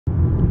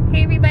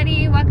Hey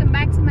everybody, welcome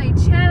back to my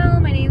channel.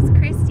 My name is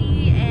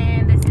Christy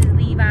and this is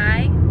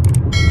Levi.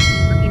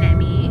 Looking at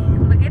me.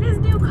 Look at his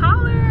new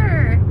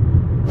collar.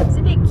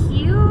 Isn't it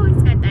cute?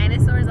 He's got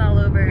dinosaurs all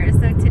over.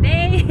 So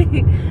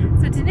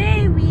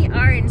today we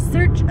are in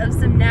search of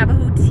some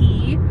Navajo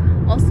tea,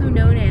 also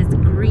known as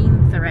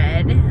green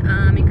thread.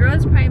 It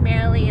grows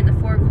primarily in the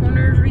Four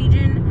Corners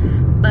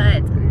region,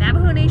 but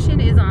Navajo Nation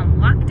is on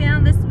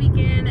lockdown this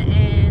weekend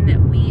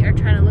and we are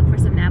trying to look for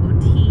some Navajo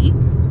tea.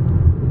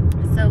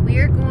 So we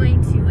are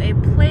going to a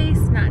place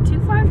not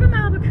too far from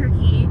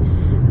Albuquerque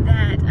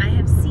that I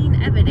have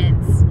seen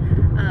evidence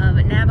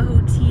of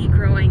Navajo tea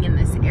growing in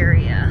this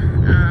area.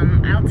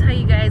 I'll tell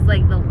you guys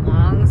like the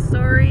long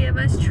story of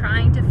us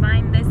trying to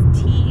find this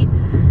tea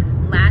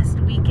last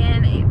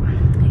weekend.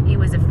 It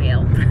was a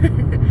fail.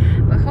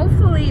 But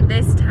hopefully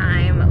this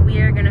time we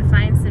are going to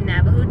find some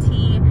Navajo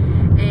tea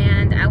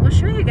and I will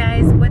show you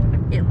guys what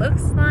it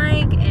looks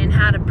like and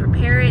how to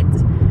prepare it.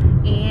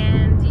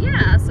 And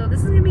yeah, so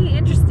this is gonna be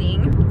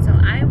interesting. So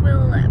I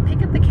will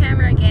pick up the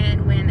camera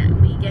again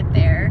when we get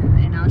there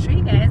and I'll show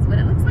you guys what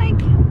it looks like.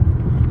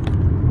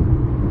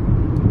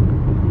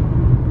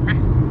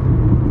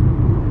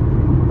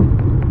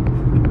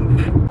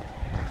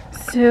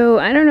 So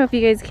I don't know if you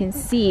guys can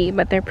see,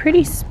 but they're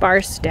pretty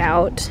sparsed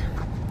out.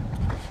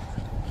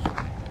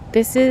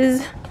 This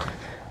is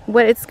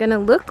what it's gonna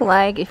look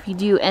like if you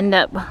do end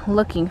up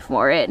looking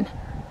for it.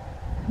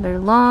 They're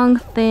long,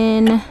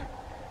 thin,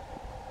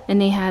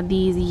 and they have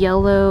these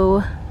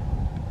yellow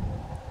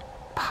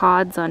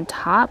pods on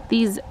top.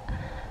 These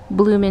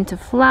bloom into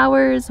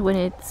flowers when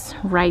it's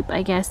ripe,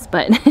 I guess,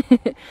 but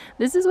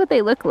this is what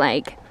they look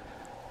like.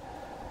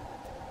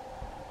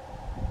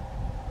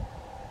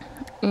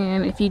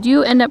 And if you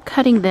do end up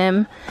cutting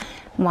them,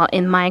 well,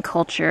 in my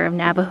culture of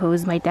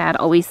Navajos, my dad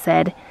always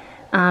said,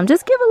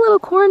 just give a little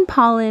corn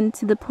pollen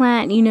to the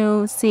plant, you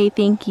know, say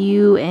thank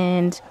you,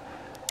 and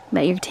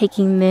that you're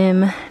taking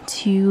them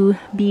to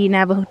be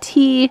Navajo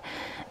tea,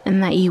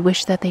 and that you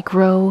wish that they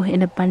grow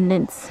in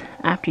abundance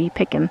after you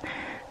pick them.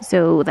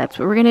 So that's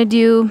what we're gonna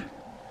do.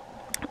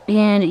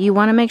 And you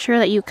want to make sure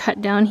that you cut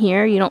down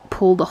here, you don't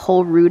pull the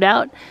whole root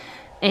out.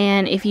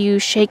 And if you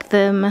shake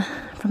them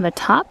from the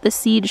top, the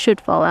seed should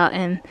fall out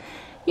and,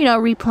 you know,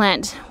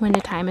 replant when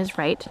the time is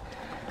right.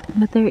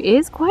 But there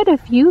is quite a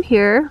few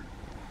here.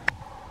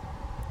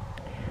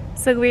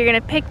 So we're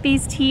gonna pick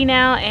these tea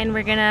now and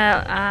we're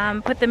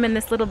gonna put them in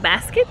this little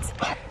basket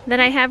that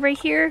I have right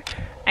here.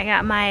 I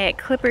got my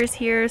clippers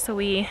here so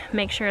we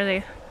make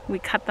sure we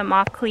cut them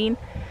off clean.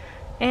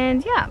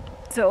 And yeah,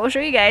 so I'll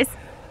show you guys.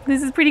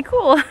 This is pretty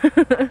cool.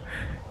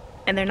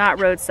 And they're not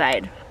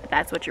roadside, if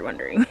that's what you're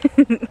wondering.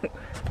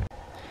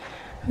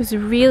 I was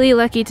really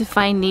lucky to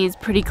find these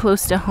pretty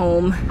close to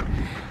home.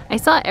 I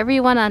saw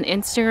everyone on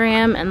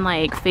Instagram and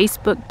like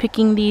Facebook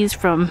picking these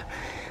from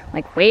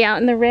like way out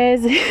in the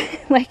res,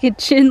 like a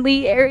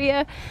Chinle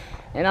area.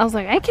 And I was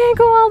like, I can't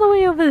go all the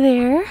way over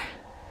there.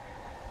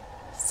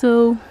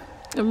 So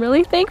I'm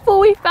really thankful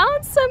we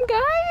found some,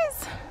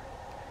 guys.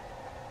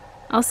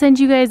 I'll send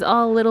you guys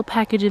all a little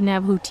package of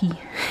Navajo tea.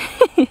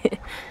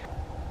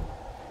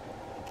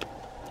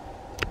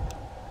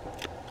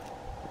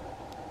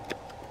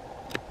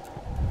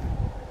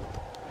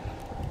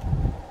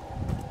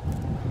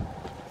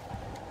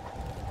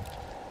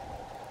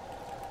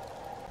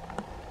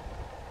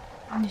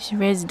 This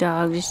res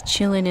dog just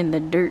chilling in the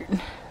dirt.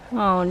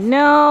 Oh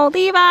no,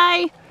 Levi!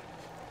 I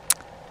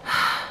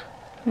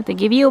have to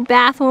give you a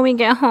bath when we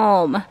get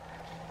home.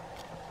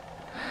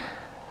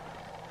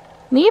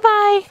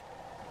 Levi!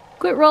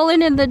 Quit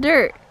rolling in the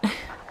dirt. Oh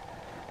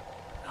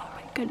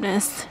my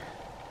goodness.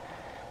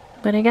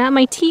 But I got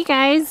my tea,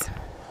 guys.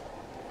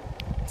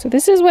 So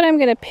this is what I'm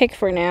gonna pick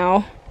for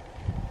now.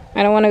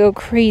 I don't want to go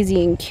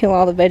crazy and kill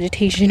all the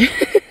vegetation.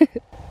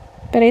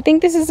 But I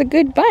think this is a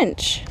good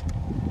bunch.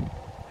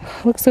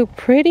 Looks so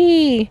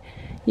pretty.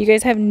 You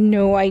guys have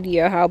no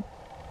idea how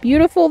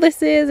beautiful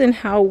this is and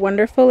how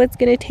wonderful it's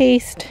gonna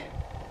taste.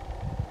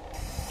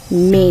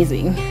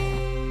 Amazing.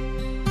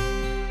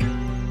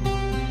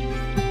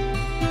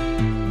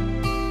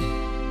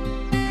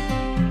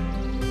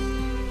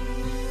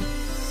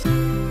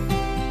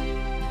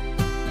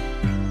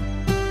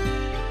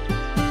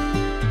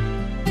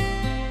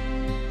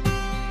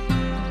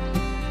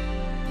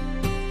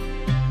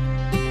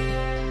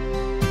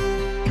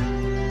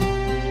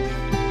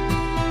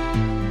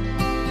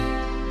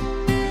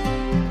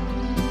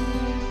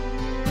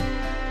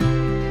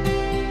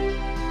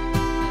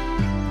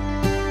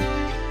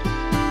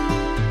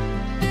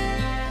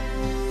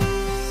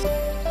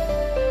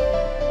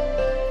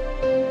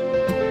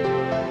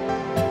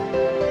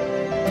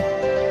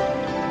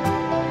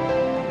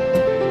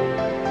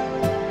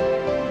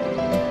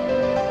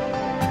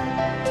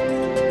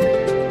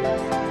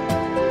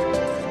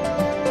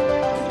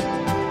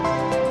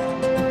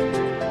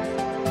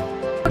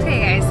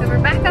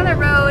 Back on the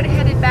road,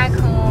 headed back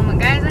home.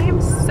 Guys, I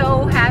am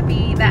so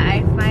happy that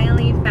I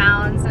finally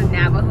found some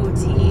Navajo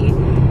tea.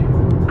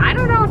 I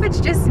don't know if it's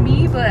just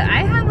me, but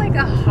I had like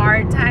a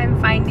hard time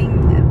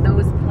finding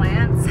those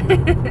plants.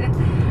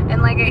 And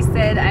And like I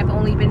said, I've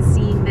only been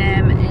seeing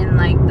them in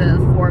like the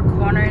Four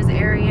Corners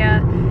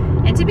area.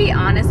 And to be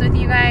honest with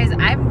you guys,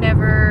 I've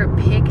never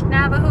picked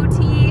Navajo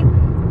tea.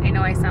 I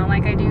know I sound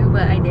like I do,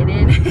 but I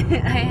didn't.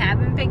 I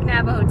haven't picked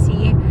Navajo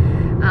tea.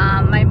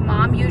 My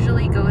mom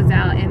usually goes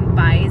out and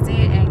buys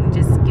it and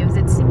just gives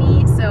it to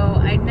me. So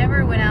I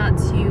never went out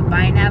to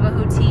buy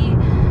Navajo tea.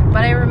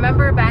 But I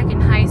remember back in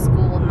high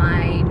school,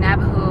 my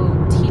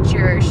Navajo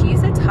teacher, she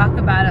used to talk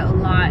about it a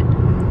lot.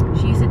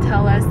 She used to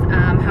tell us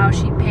how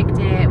she picked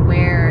it,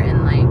 where,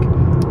 and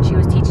like she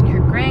was teaching her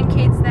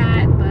grandkids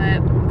that.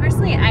 But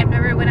personally, I've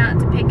never went out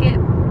to pick it.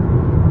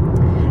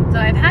 So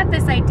I've had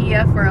this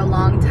idea for a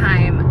long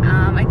time.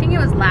 I think it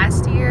was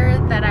last year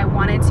that I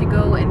wanted to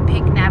go and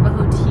pick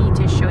Navajo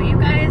tea to show you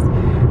guys.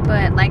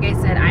 But like I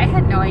said, I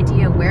had no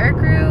idea where it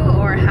grew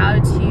or how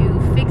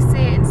to fix it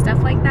and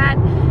stuff like that.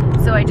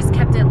 So I just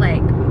kept it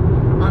like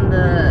on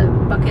the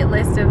bucket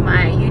list of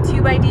my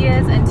YouTube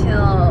ideas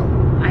until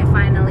I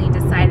finally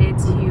decided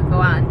to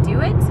go out and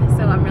do it.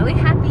 So I'm really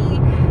happy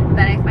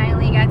that I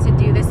finally got to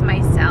do this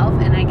myself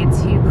and I get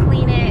to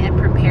clean it and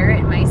prepare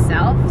it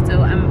myself.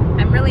 So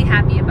I'm really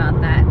happy about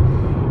that.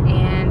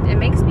 And it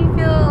makes me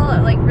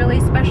feel like really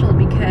special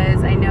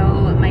because I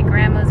know my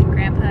grandmas and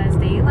grandpas,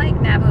 they like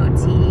Navajo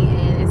tea,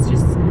 and it's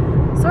just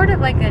sort of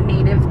like a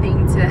native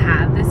thing to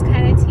have this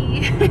kind of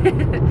tea.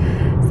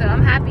 So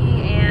I'm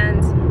happy,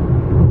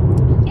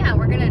 and yeah,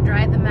 we're gonna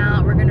dry them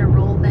out, we're gonna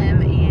roll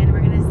them, and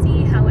we're gonna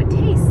see how it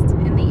tastes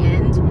in the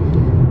end.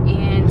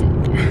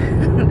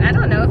 And I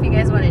don't know if you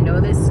guys want to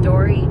know this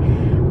story,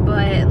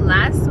 but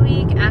last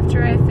week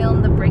after I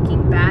filmed the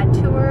Breaking Bad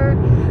tour,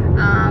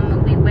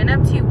 we went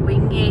up to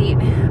Wingate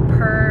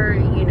per,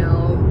 you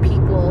know,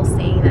 people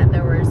saying that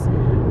there was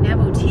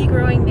Navajo tea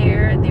growing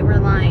there. They were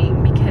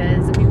lying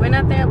because we went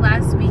up there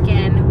last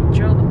weekend,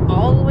 drove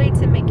all the way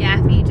to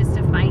McGaffey just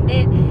to find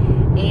it,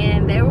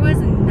 and there was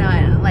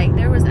none. Like,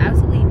 there was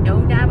absolutely no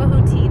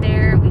Navajo tea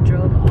there. We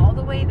drove all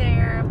the way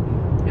there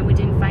and we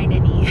didn't find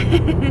any.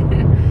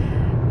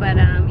 But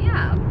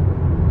yeah,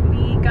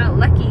 we got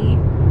lucky.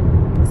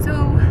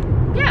 So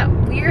yeah,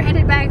 we are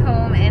headed back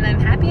home, and I'm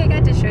happy I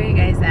got to show you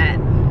guys that.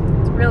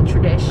 It's real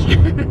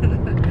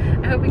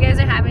tradition. I hope you guys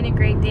are having a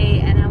great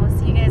day, and I will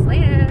see you guys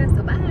later.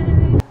 So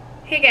bye.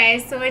 Hey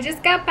guys, so I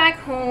just got back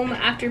home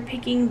after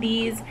picking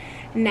these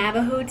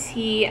Navajo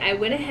tea. I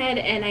went ahead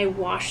and I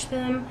washed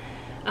them.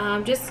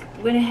 Just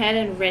went ahead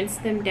and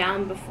rinsed them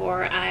down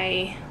before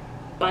I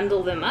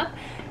bundle them up.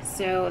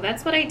 So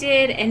that's what I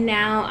did, and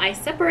now I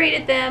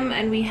separated them,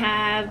 and we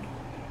have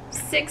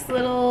 6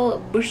 little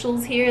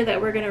bushels here that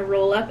we're gonna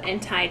roll up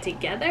and tie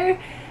together.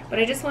 But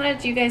I just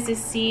wanted you guys to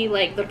see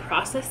like the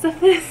process of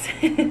this.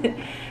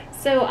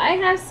 So I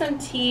have some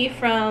tea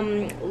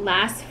from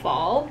last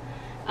fall,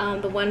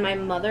 the one my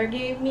mother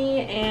gave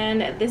me,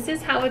 and this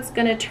is how it's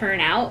gonna turn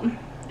out.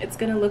 It's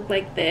gonna look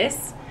like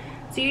this.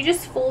 So you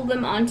just fold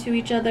them onto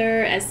each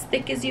other as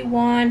thick as you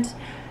want,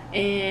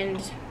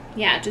 and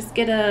yeah, just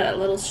get a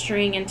little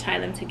string and tie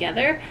them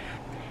together.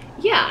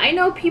 Yeah, I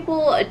know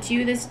people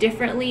do this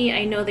differently.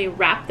 I know they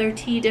wrap their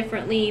tea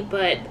differently,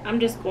 but I'm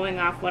just going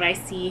off what I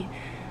see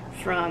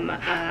from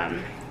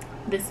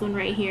this one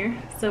right here.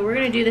 So we're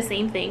gonna do the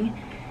same thing.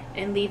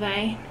 And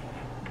Levi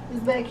is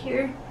back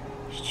here,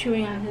 he's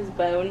chewing on his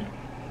bone.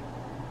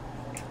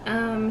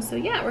 So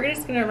yeah, we're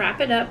just gonna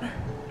wrap it up.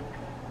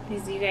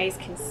 As you guys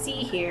can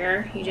see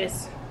here, you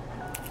just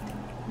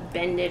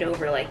bend it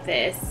over like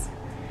this.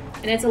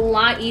 And it's a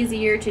lot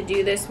easier to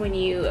do this when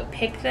you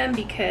pick them,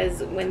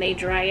 because when they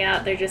dry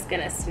out, they're just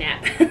gonna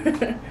snap.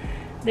 They're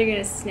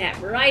gonna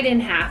snap right in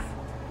half.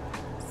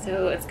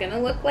 So it's gonna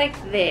look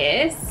like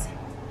this.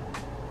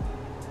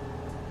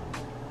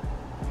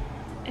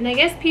 And I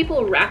guess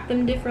people wrap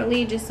them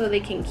differently just so they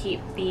can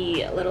keep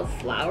the little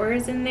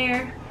flowers in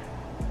there.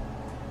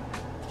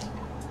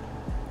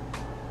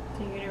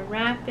 So you're gonna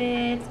wrap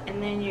it,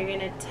 and then you're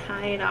gonna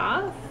tie it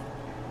off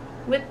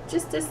with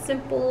just a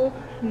simple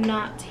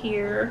knot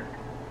here.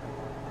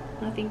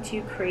 Nothing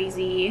too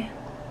crazy.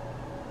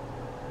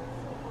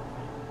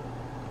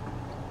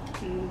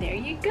 And there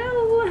you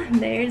go.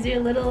 There's your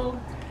little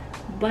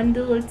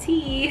bundle of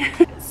tea.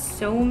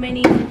 So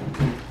many, oh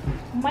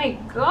my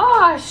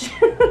gosh.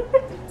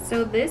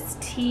 So this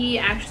tea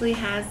actually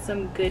has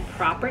some good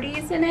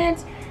properties in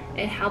it.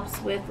 It helps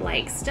with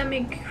like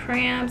stomach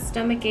cramps,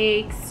 stomach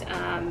aches,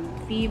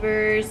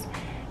 fevers.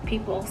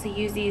 People also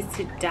use these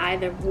to dye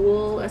the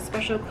wool a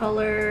special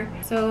color.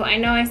 So I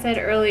know I said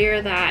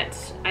earlier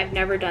that I've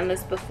never done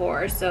this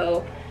before,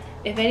 so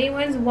if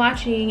anyone's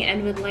watching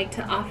and would like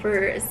to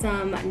offer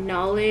some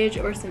knowledge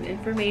or some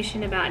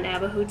information about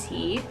Navajo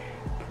tea,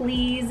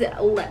 please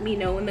let me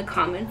know in the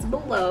comments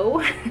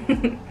below.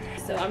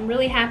 So I'm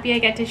really happy I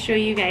got to show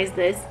you guys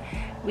this.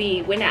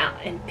 We went out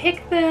and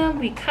picked them,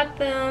 we cut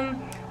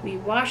them, we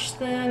washed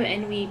them,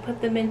 and we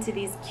put them into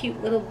these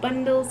cute little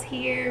bundles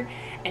here.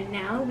 And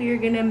now we're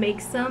gonna make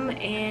some,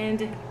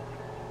 and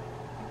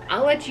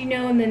I'll let you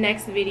know in the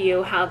next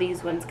video how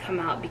these ones come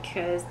out,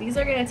 because these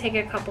are gonna take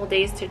a couple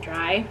days to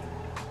dry.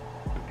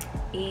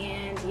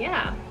 And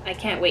yeah, I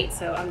can't wait,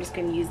 so I'm just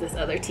gonna use this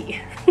other tea.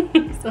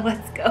 So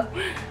let's go.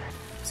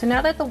 So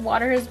now that the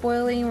water is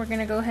boiling, we're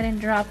gonna go ahead and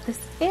drop this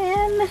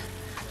in.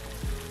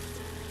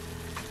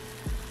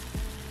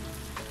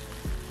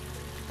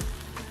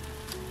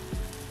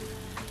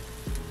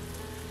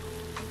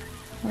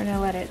 We're gonna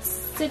let it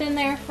sit in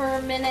there for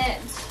a minute.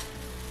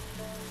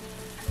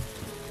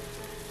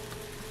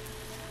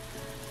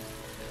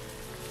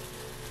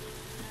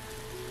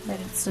 Let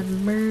it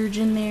submerge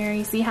in there.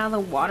 You see how the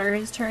water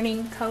is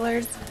turning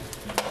colors?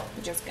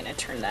 I'm just gonna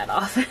turn that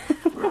off.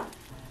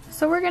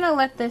 So we're gonna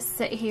let this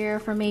sit here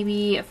for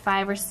maybe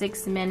 5 or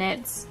 6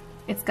 minutes.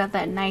 It's got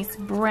that nice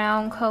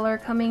brown color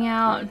coming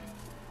out.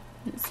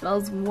 It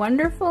smells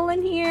wonderful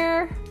in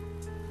here.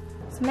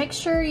 So make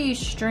sure you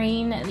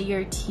strain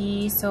your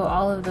tea so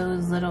all of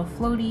those little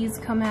floaties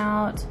come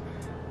out.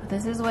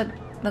 This is what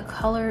the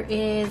color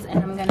is,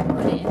 and I'm gonna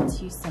put it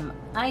into some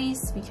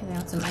ice because I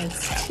want some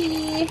iced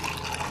tea.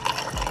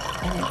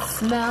 And it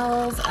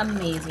smells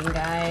amazing,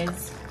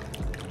 guys.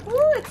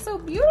 Ooh, it's so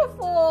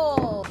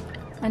beautiful.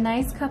 A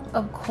nice cup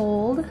of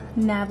cold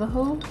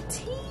Navajo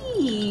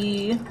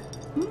tea.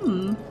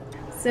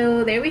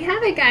 So there we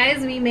have it,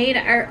 guys. We made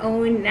our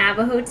own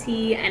Navajo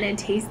tea and it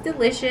tastes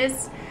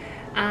delicious.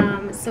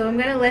 So I'm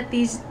gonna let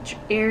these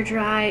air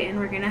dry and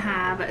we're gonna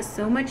have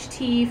so much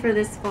tea for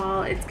this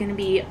fall. It's gonna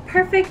be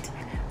perfect.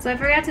 So I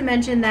forgot to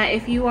mention that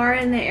if you are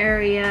in the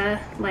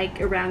area like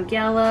around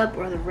Gallup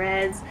or the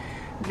Reds,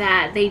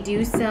 that they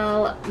do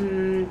sell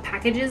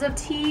packages of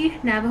tea,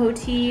 Navajo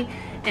tea,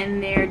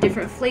 and they're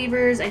different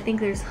flavors. I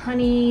think there's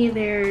honey,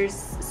 there's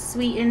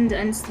sweetened,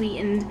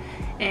 unsweetened,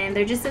 and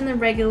they're just in the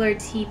regular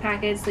tea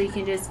packets, so you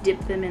can just dip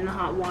them in the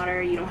hot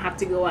water. You don't have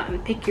to go out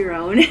and pick your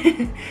own.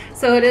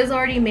 So it is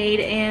already made.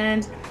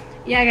 And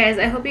yeah, guys,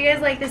 I hope you guys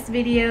like this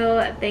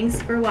video.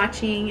 Thanks for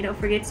watching. Don't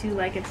forget to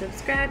like and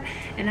subscribe,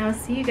 and I'll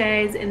see you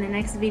guys in the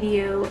next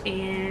video.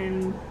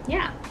 And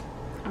yeah,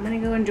 I'm gonna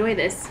go enjoy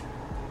this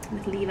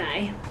with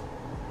Levi,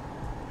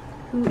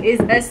 who is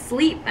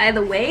asleep, by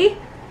the way.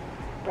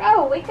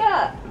 Bro, wake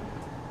up.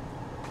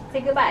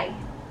 Say goodbye.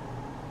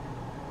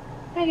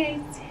 Bye,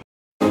 guys.